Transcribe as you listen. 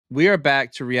We are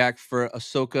back to react for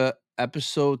Ahsoka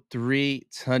episode 3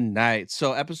 tonight.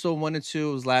 So episode 1 and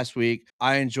 2 was last week.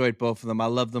 I enjoyed both of them. I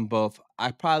love them both.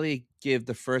 I probably give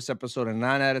the first episode a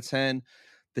 9 out of 10.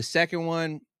 The second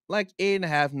one, like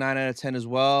 8.5, 9 out of 10 as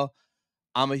well.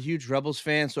 I'm a huge Rebels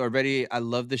fan, so already I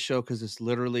love this show because it's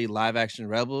literally live action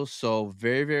Rebels. So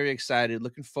very, very excited.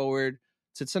 Looking forward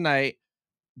to tonight.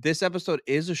 This episode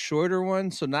is a shorter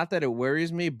one, so not that it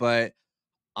worries me, but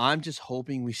I'm just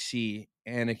hoping we see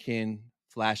Anakin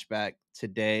flashback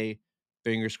today.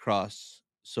 Fingers crossed.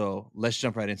 So let's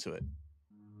jump right into it.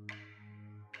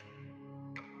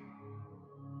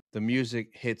 The music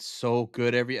hits so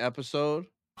good every episode.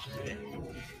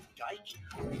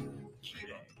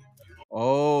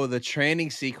 Oh, the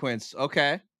training sequence.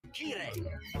 Okay.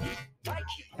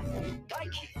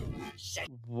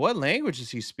 What language is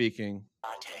he speaking?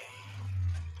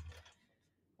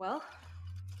 Well,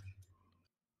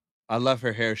 I love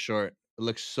her hair short. It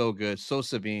looks so good. So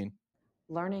Sabine.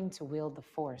 Learning to wield the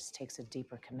Force takes a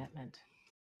deeper commitment.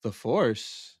 The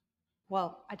Force.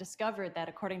 well, I discovered that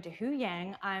according to Hu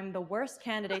Yang, I'm the worst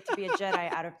candidate to be a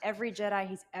Jedi out of every Jedi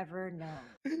he's ever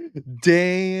known.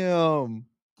 Damn.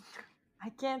 I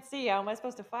can't see. How am I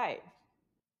supposed to fight?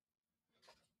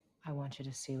 I want you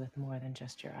to see with more than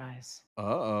just your eyes.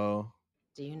 Uh-oh.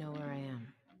 Do you know where I am?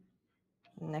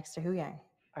 Next to Hu Yang.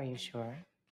 Are you sure?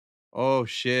 Oh,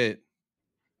 shit.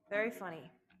 Very funny.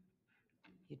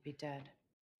 You'd be dead.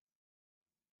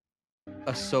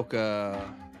 Ahsoka.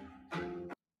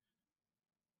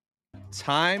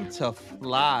 Time to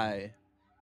fly.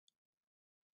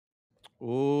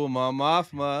 Ooh, Mon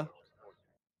Mothma.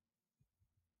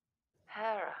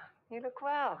 Hera, you look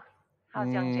well. How's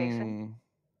young Jason?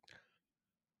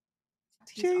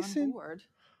 He's Jason. on board.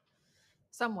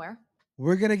 Somewhere.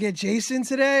 We're gonna get Jason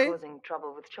today? Causing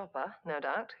trouble with Chopper, no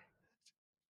doubt.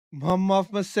 Mon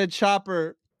Mothma said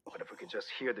Chopper. What if we could just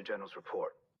hear the general's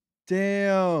report?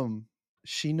 Damn.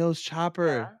 She knows Chopper.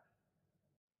 Hera?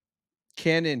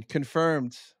 Canon,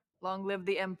 confirmed. Long live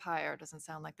the Empire doesn't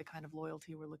sound like the kind of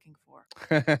loyalty we're looking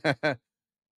for.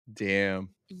 Damn.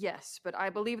 Yes, but I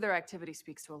believe their activity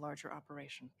speaks to a larger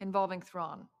operation involving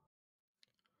Thrawn.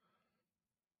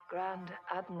 Grand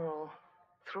Admiral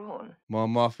Thrawn? Mon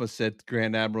Mothma said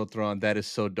Grand Admiral Thrawn. That is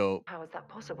so dope. How is that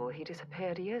possible? He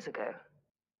disappeared years ago.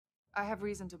 I have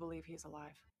reason to believe he's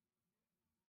alive.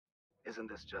 Isn't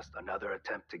this just another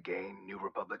attempt to gain New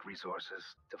Republic resources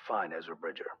to find Ezra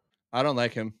Bridger? I don't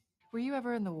like him. Were you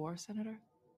ever in the war, Senator?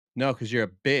 No, because you're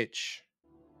a bitch.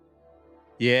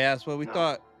 Yeah, that's what we No.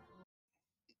 thought.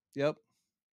 Yep.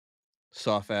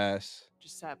 Soft ass.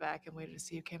 Just sat back and waited to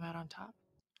see who came out on top.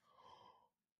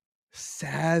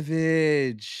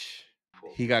 Savage.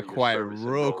 He got For your quiet service and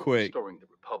real role in quick. Restoring the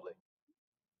Republic.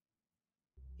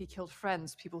 He killed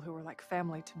friends, people who were like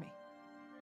family to me.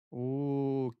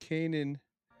 Ooh, Kanan.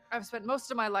 I've spent most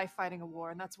of my life fighting a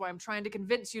war, and that's why I'm trying to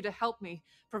convince you to help me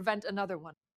prevent another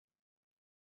one.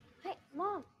 Hey,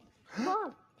 Mom!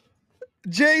 Mom!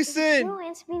 Jason! Joe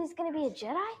and Sabine is gonna be a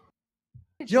Jedi?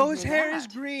 Yo, his hair is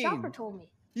green. Chopper told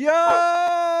me.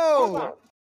 Yo!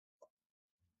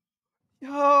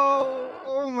 Yo!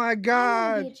 Oh my I wanna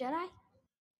God! be a Jedi?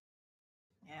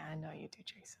 Yeah, I know you do,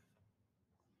 Jason.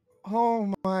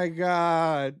 Oh my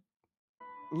God!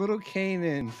 Little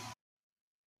Kanan.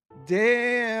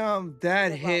 Damn,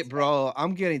 that hit, bro.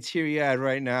 I'm getting teary-eyed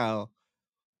right now.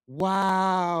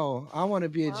 Wow, I want to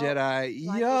be a Well, Jedi. like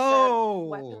you said, Yo!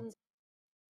 weapons.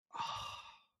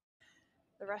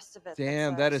 The rest of it.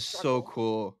 Damn, that's that a is so struggle.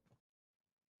 cool.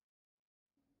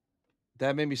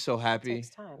 That made me so It happy.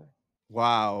 takes time.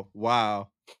 Wow, wow.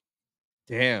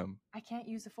 Damn. I can't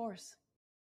use the Force.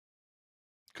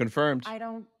 Confirmed. I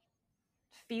don't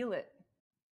feel it.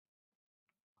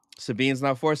 Sabine's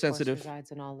not force Force sensitive.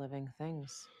 resides in all living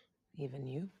things, even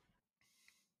you.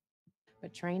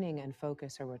 But training and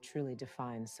focus are what truly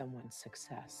defines someone's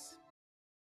success.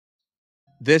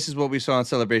 This is what we saw in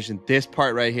Celebration. This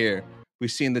part right here.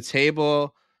 We've seen the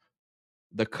table,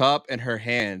 the cup, and her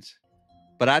hand.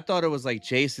 But I thought it was like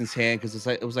Jason's hand because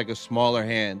it was like a smaller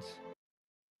hand.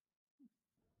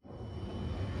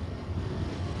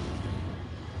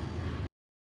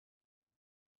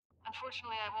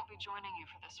 Unfortunately, I won't be joining you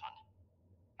for this one.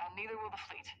 And neither will the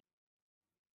fleet.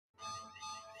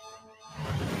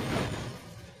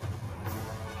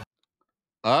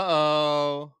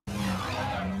 Uh-oh.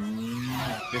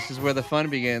 This is where the fun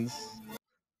begins.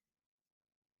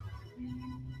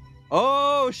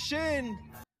 Oh, Shin!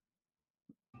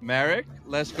 Marrok,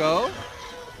 let's go.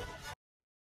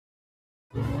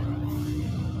 2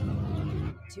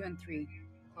 and 3,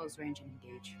 close range and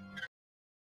engage.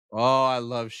 Oh, I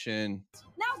love Shin.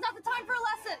 Now's not the time for a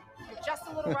lesson! Just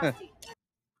a little rusty.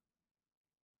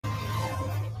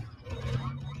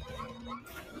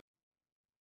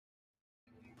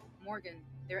 Morgan,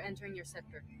 they're entering your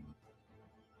sector.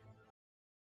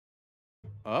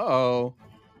 Uh-oh.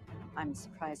 I'm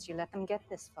surprised you let them get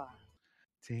this far.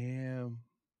 Damn.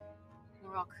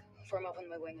 Marrok, form up on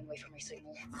my wing and wait for my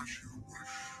signal.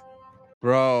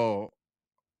 Bro,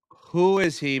 who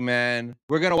is he, man?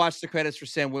 We're going to watch the credits for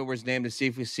Sam Witwer's name to see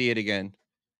if we see it again.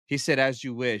 He said, as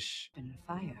you wish. And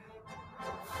fire.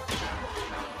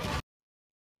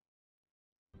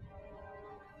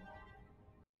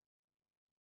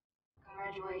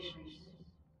 Congratulations.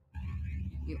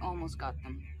 You almost got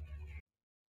them.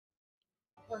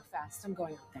 Work fast. I'm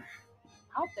going out there.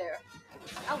 Out there?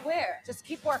 Out where? Just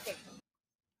keep working.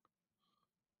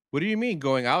 What do you mean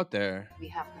going out there? We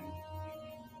have them.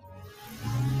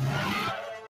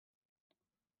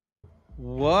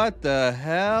 What the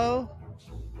hell?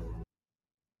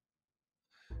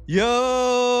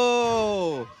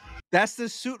 Yo! That's the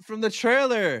suit from the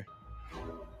trailer.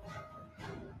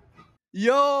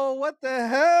 Yo, what the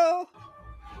hell?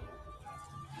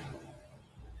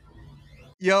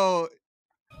 Yo,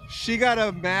 she got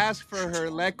a mask for her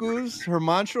lekus, her I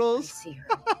mantras. see her.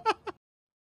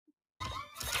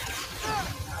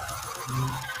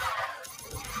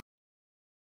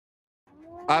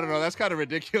 I don't know, that's kind of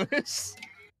ridiculous.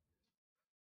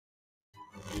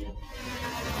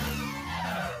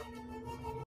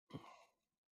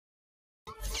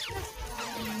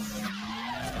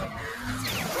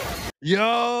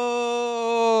 Yo,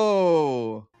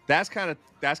 that's kind of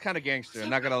gangster. I'm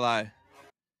not gonna lie,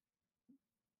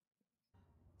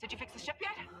 Did you fix the ship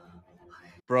yet?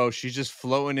 bro. She's just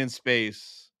floating in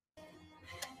space.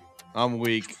 I'm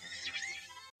weak.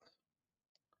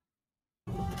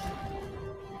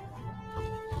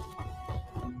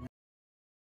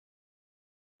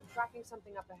 Tracking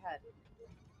something up ahead.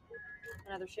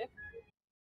 Another ship?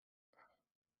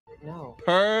 No.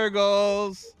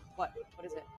 Purgles. What? What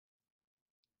is it?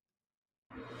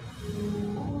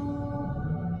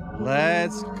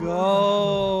 Let's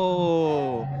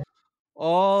go.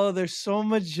 Oh, they're so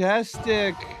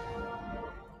majestic.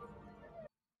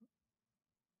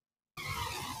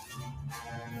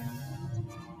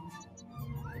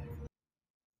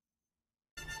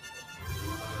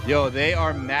 Yo, they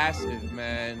are massive,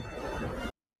 man.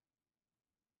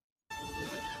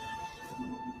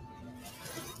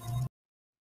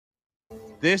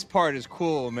 This part is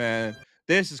cool, man.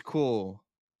 This is cool.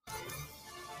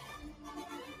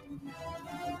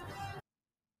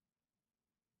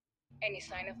 Any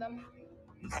sign of them?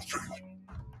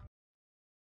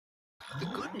 The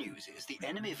good news is the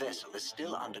enemy vessel is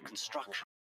still under construction.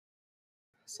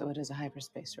 So it is a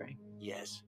hyperspace ring.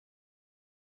 Yes.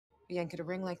 Yank, could a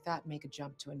ring like that make a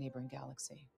jump to a neighboring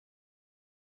galaxy?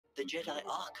 The Jedi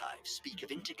archives speak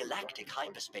of intergalactic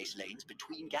hyperspace lanes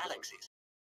between galaxies.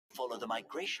 Follow the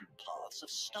migration paths of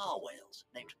star whales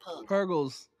named Purgles.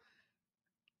 Purgles.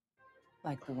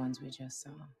 Like the ones we just saw.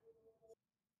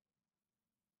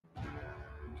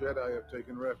 The Jedi have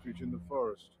taken refuge in the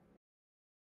forest.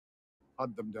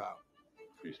 Hunt them down.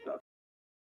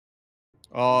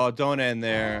 Oh, don't end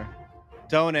there.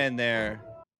 Don't end there.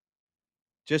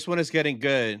 Just when it's getting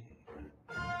good.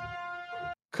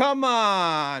 Come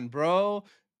on, bro.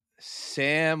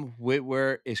 Sam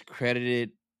Witwer is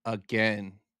credited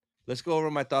again. Let's go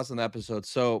over my thoughts on the episode.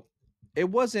 So it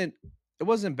wasn't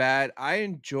bad. I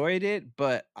enjoyed it,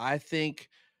 but I think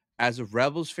as a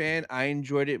Rebels fan, I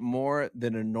enjoyed it more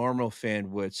than a normal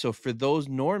fan would. So for those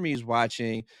normies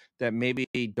watching that maybe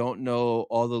don't know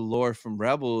all the lore from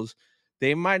Rebels,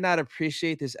 they might not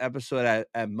appreciate this episode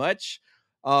as much.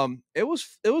 It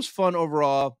was fun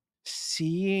overall.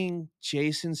 Seeing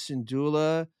Jason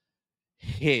Syndulla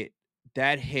hit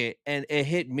and it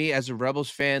hit me as a Rebels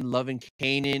fan, loving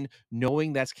Kanan,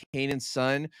 knowing that's Kanan's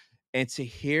son, and to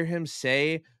hear him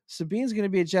say Sabine's gonna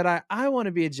be a Jedi, I want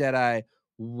to be a Jedi.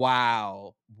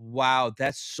 Wow,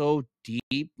 that's so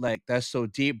deep. Like, that's so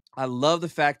deep. I love the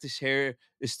fact his hair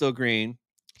is still green.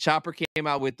 Chopper came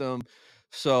out with them,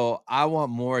 so I want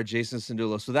more Jason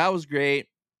Syndulla. So that was great.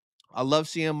 I love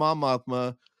seeing Mon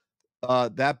Mothma.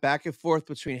 That back and forth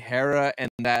between Hera and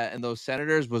those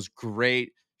senators was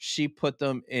great. She put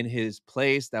them in his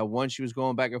place. That one she was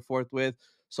going back and forth with.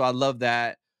 So I love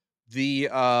that. The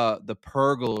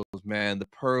Purgles, man. The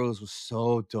Purgles was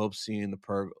so dope seeing the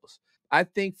Purgles. I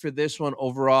think for this one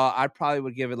overall, I probably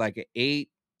would give it like an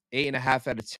 8.5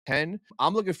 out of 10.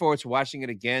 I'm looking forward to watching it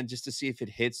again just to see if it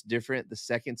hits different the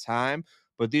second time.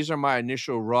 But these are my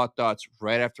initial raw thoughts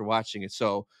right after watching it.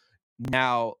 So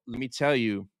now let me tell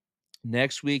you,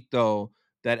 next week, though,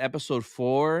 that episode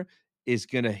 4 is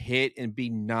going to hit and be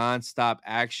nonstop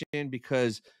action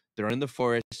because they're in the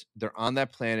forest. They're on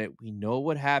that planet. We know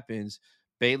what happens.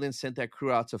 Balin sent that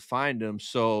crew out to find them.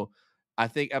 So I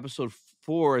think episode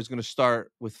 4 is going to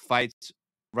start with fights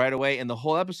right away. And the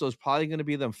whole episode is probably going to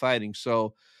be them fighting.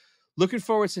 So looking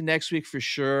forward to next week for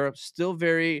sure. Still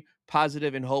very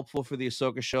positive and hopeful for the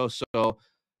Ahsoka show. So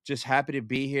just happy to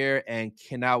be here and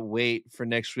cannot wait for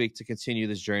next week to continue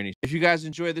this journey. If you guys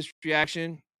enjoy this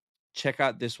reaction, check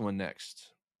out this one next.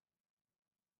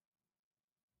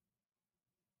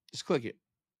 Just click it.